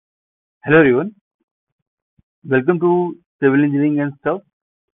Hello everyone, welcome to Civil Engineering and Stuff.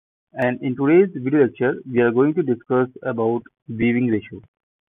 And in today's video lecture, we are going to discuss about weaving ratio.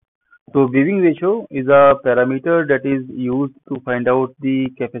 So weaving ratio is a parameter that is used to find out the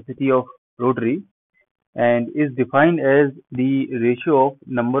capacity of rotary and is defined as the ratio of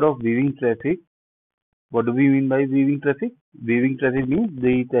number of weaving traffic. What do we mean by weaving traffic? Weaving traffic means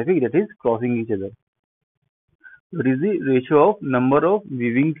the traffic that is crossing each other. So it is the ratio of number of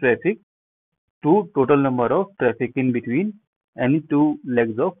weaving traffic to total number of traffic in between any two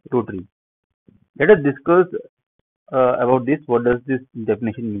legs of rotary. Let us discuss about this. What does this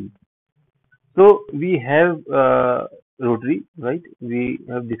definition mean? So we have rotary, right? We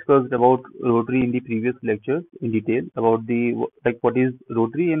have discussed about rotary in the previous lectures in detail about the like what is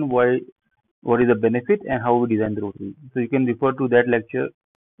rotary and why, what is the benefit and how we design the rotary. So you can refer to that lecture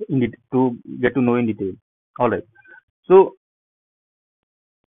to get to know in detail. All right. So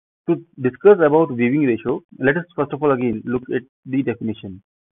to discuss about weaving ratio, let us first of all again look at the definition.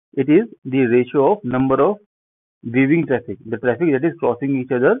 It is the ratio of number of weaving traffic, the traffic that is crossing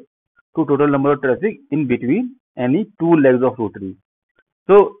each other, to total number of traffic in between any two legs of rotary.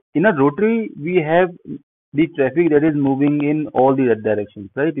 So in a rotary, we have the traffic that is moving in all the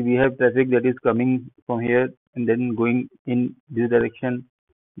directions, right? We have traffic that is coming from here and then going in this direction,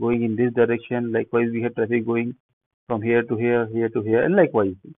 going in this direction. Likewise, we have traffic going from here to here, here to here, and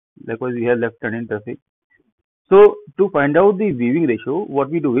likewise we have left turning traffic. So to find out the weaving ratio, what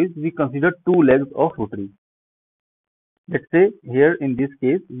we do is we consider two legs of rotary. Let's say here in this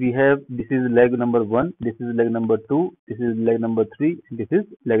case we have, this is leg number 1, this is leg number 2, this is leg number 3, this is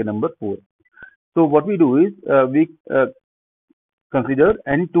leg number 4. So what we do is we consider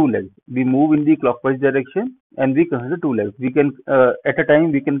any two legs. We move in the clockwise direction and we consider two legs. We can at a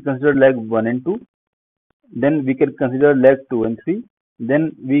time we can consider leg 1 and 2, then we can consider leg 2 and 3,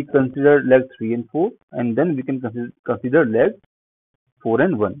 then we consider leg 3 and 4, and then we can consider leg 4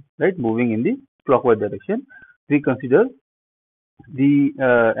 and 1, right? Moving in the clockwise direction, we consider the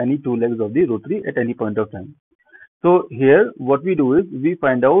any two legs of the rotary at any point of time. So here what we do is we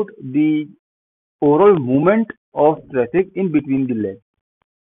find out the overall movement of traffic in between the legs.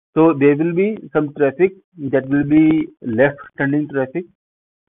 So there will be some traffic that will be left turning traffic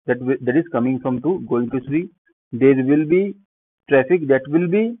that is coming from 2 going to 3. There will be traffic that will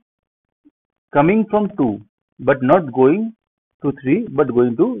be coming from 2 but not going to 3 but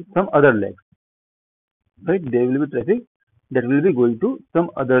going to some other leg, right? There will be traffic that will be going to some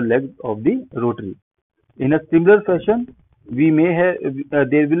other leg of the rotary. In a similar fashion, we may have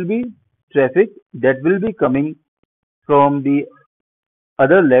there will be traffic that will be coming from the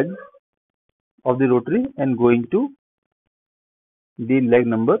other leg of the rotary and going to the leg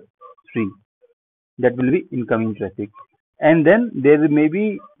number 3. That will be incoming traffic. And then there may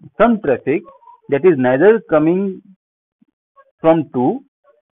be some traffic that is neither coming from 2,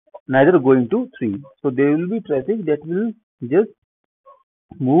 neither going to 3. So there will be traffic that will just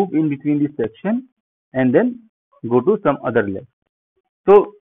move in between this section and then go to some other leg.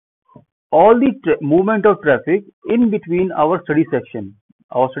 So all the movement of traffic in between our study section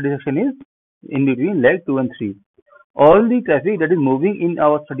is in between leg 2 and 3. All the traffic that is moving in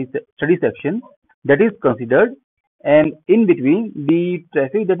our study section, that is considered, and in between the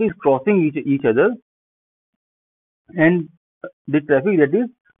traffic that is crossing each other, and the traffic that is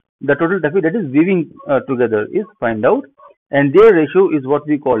the total traffic that is weaving together is find out, and their ratio is what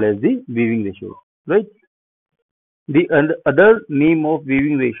we call as the weaving ratio, right? The other name of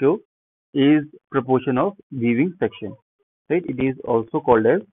weaving ratio is proportion of weaving section, right? It is also called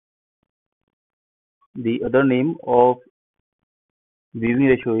as, the other name of weaving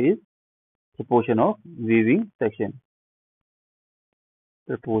ratio is proportion of weaving section.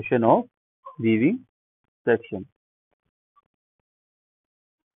 Proportion of weaving section.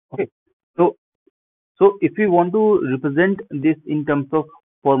 Okay. So if we want to represent this in terms of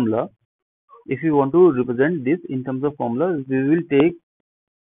formula, we will take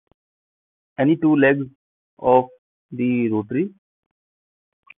any two legs of the rotary,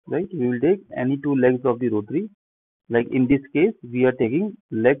 right? We will take any two legs of the rotary. Like in this case, we are taking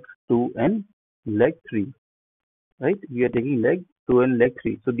leg 2 and leg 3, right? We are taking leg 2 and leg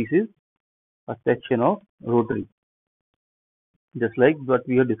 3. So this is a section of rotary, just like what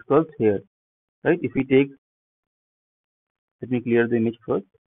we have discussed here, right? If we take, let me clear the image first.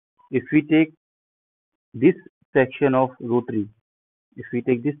 If we take this section of rotary, this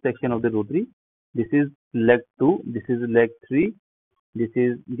is leg 2, this is leg 3, this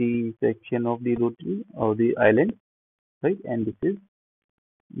is the section of the rotary or the island, right? And this is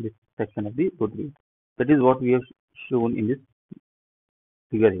this section of the rotary. That is what we have shown in this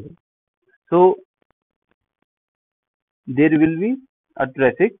figure here. So there will be a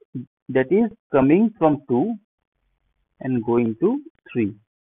traffic that is coming from 2 and going to 3.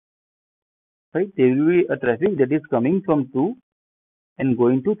 Right? There will be a traffic that is coming from 2 and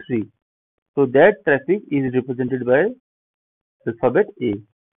going to 3. So that traffic is represented by alphabet A.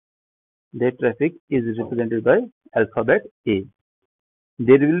 That traffic is represented by alphabet A.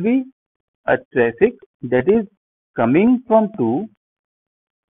 There will be a traffic that is coming from 2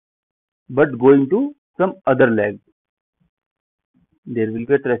 but going to some other leg. There will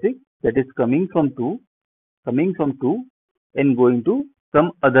be a traffic that is coming from 2 and going to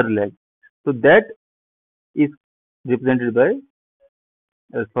some other leg. So that is represented by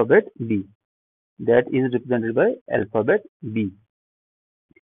alphabet B. That is represented by alphabet B.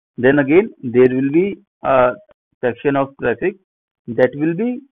 Then again, there will be a section of traffic that will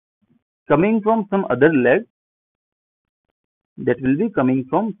be coming from some other leg.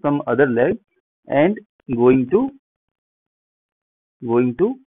 And going to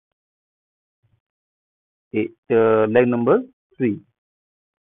leg number 3.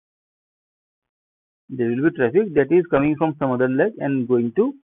 There will be traffic that is coming from some other leg and going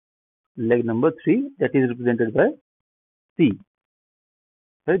to leg number 3, that is represented by C.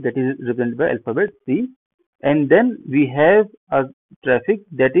 Right? That is represented by alphabet C. And then we have a traffic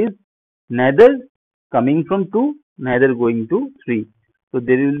that is neither coming from 2 neither going to 3. So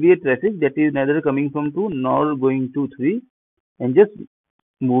there will be a traffic that is neither coming from 2 nor going to 3 and just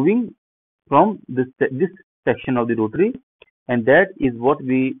moving from this section of the rotary, and that is what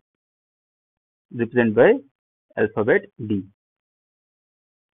we represent by alphabet D.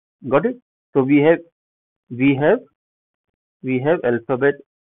 Got it? So we have alphabet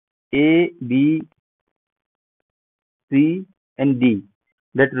A, B, C and D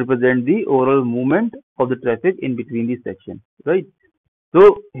that represent the overall movement of the traffic in between these sections, right?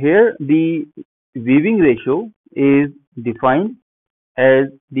 So here the weaving ratio is defined as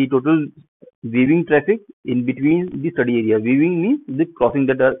the total weaving traffic in between the study area. Weaving means the crossing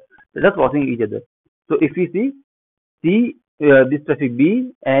that are crossing each other. So if we see this traffic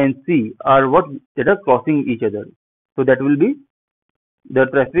B and C are what that are crossing each other. So that will be the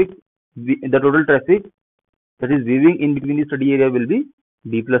total traffic that is weaving in between the study area will be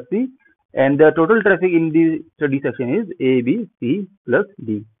B plus C, and the total traffic in the study section is A, B, C plus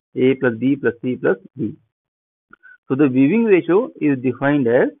D. A plus B plus C plus D. So the weaving ratio is defined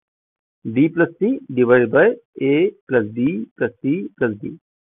as B plus C divided by A plus B plus C plus D.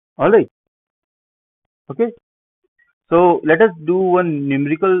 Alright. Okay. So let us do one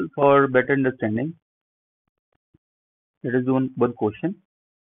numerical for better understanding. Let us do one question.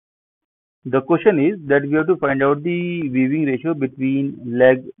 The question is that we have to find out the weaving ratio between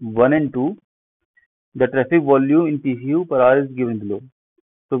leg 1 and 2. The traffic volume in TCU per hour is given below.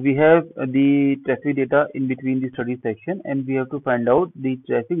 So we have the traffic data in between the study section, and we have to find out the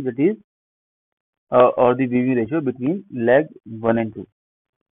traffic that is or the weaving ratio between leg 1 and 2.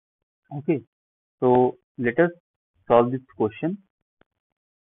 Okay. So let us solve this question.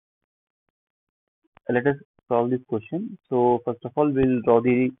 So first of all, we'll draw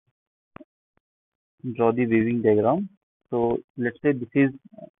the weaving diagram. So let's say this is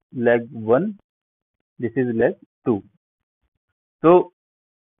leg 1, this is leg 2. So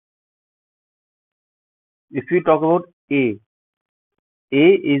if we talk about A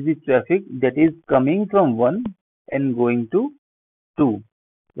is the traffic that is coming from 1 and going to 2,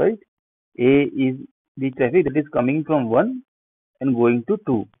 right? A is the traffic that is coming from 1 and going to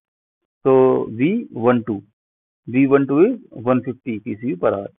 2. So V12 is 150 TCU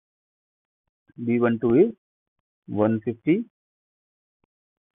per hour. V12 is 150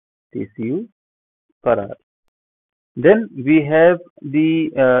 TCU per hour. Then we have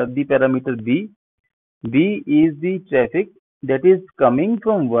the parameter B. B is the traffic that is coming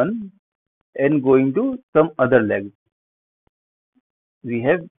from 1 and going to some other leg. We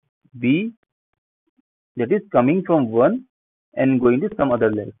have B that is coming from 1 and going to some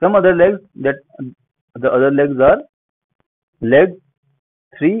other leg. Some other legs, that the other legs are leg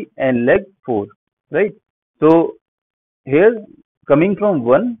 3 and leg 4, right? So here coming from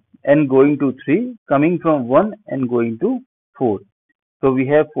 1 and going to 3, coming from 1 and going to 4. So we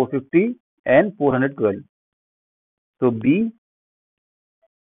have 450 and 412. So B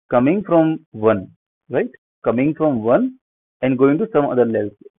coming from 1, right? Coming from 1 and going to some other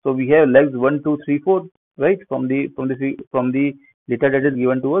legs. So we have legs 1, 2, 3, 4, right? From the data that is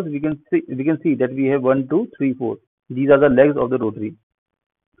given to us, we can see that we have 1, 2, 3, 4. These are the legs of the rotary.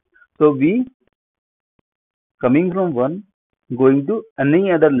 So B coming from 1 going to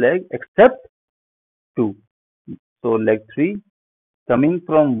any other leg except 2. So leg 3 coming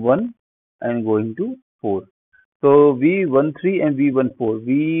from 1 and going to 4. So V13 and V14,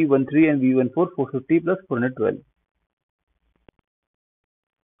 V13 and V14, 450 plus 412,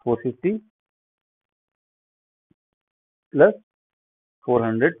 450 plus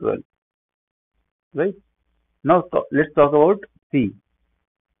 412, right? Now let's talk about C.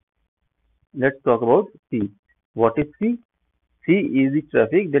 Let's talk about C. What is C? C is the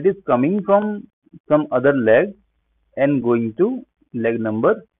traffic that is coming from some other leg and going to leg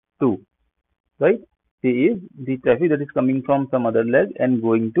number 2, right? C is the traffic that is coming from some other leg and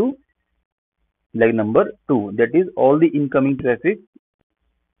going to leg number 2. That is all the incoming traffic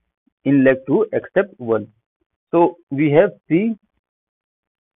in leg 2 except 1. So we have C.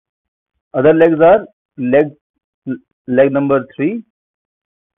 Other legs are leg leg number 3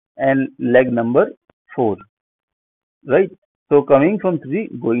 and leg number 4, right? So coming from 3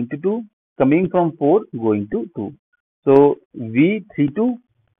 going to 2, coming from 4 going to 2. So V32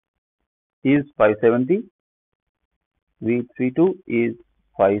 is 570, V32 is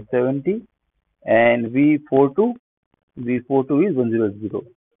 570, and V42 is 1080,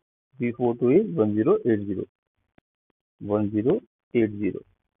 V42 is 1080, 1080.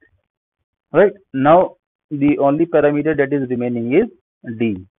 Right, now the only parameter that is remaining is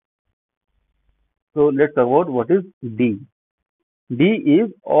D. So let's talk about what is D. D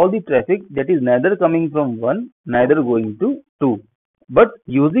is all the traffic that is neither coming from 1 neither going to 2, but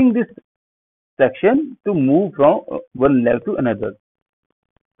using this section to move from one leg to another,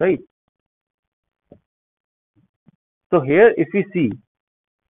 right? So here if we see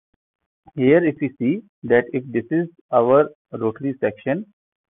that if this is our rotary section,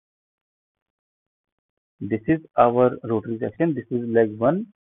 this is leg 1,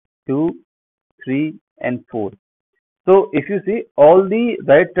 2, 3 and 4. So if you see all the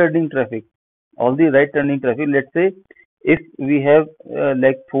right turning traffic, let's say if we have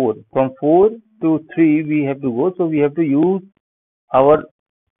leg 4, from 4 to 3 we have to go, so we have to use our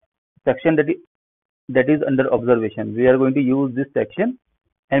section that is under observation. We are going to use this section,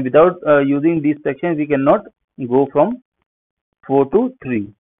 and without using this section we cannot go from 4 to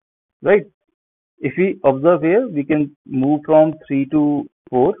 3, right? If we observe here, we can move from 3 to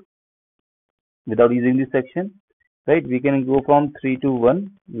 4 without using this section, right? We can go from 3 to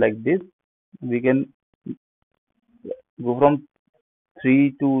 1 like this. We can go from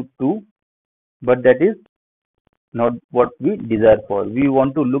 3 to 2, but that is not what we desire for. We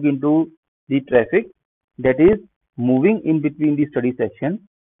want to look into the traffic that is moving in between the study section,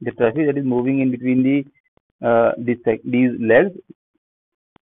 the traffic that is moving in between these legs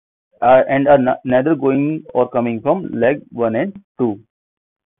and are neither going or coming from leg 1 and 2.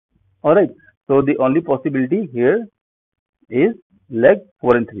 Alright, so the only possibility here is leg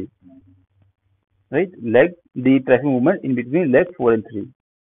 4 and 3, right? The traffic movement in between leg 4 and 3.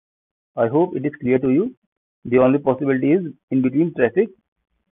 I hope it is clear to you. The only possibility is in between traffic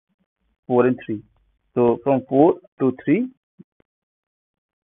 4 and 3. So from 4 to 3,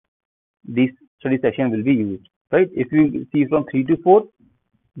 this study section will be used, right? If you see from 3 to 4,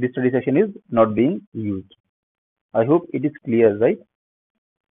 this study section is not being used. I hope it is clear, right?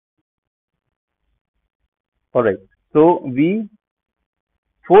 Alright, so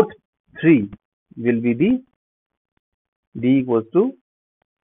V43 will be D equals to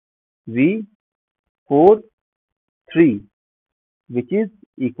V43, which is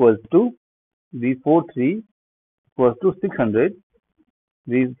equals to V43 equals to 600.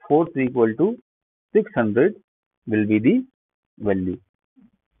 V43 equal to 600 will be the value,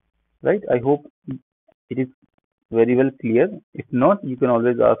 right? I hope it is very well clear. If not, you can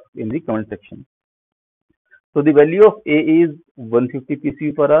always ask in the comment section. So the value of A is 150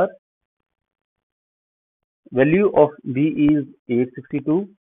 PCU per hour. Value of B is 862.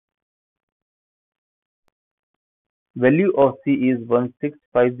 Value of C is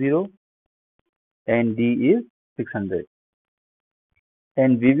 1650 and D is 600.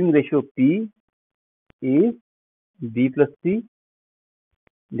 And weaving ratio P is B plus C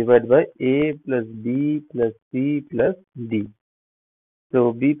divided by A plus B plus C plus D.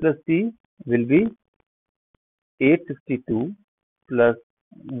 So B plus C will be 862 plus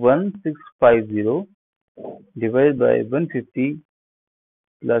 1650 divided by 150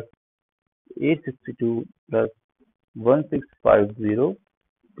 plus 862 plus 1650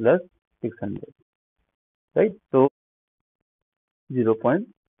 plus 600, right? So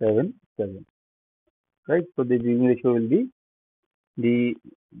 0.77, right? So the weaving ratio will be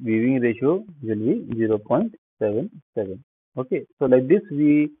 0.77. Okay, so like this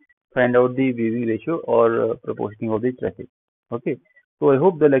we find out the weaving ratio or proportioning of the traffic. Okay, so I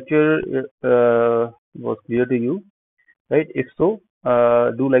hope the lecture was clear to you, right? If so,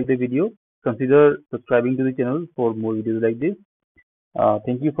 do like the video consider subscribing to the channel for more videos like this.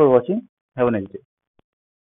 Thank you for watching. Have a nice day.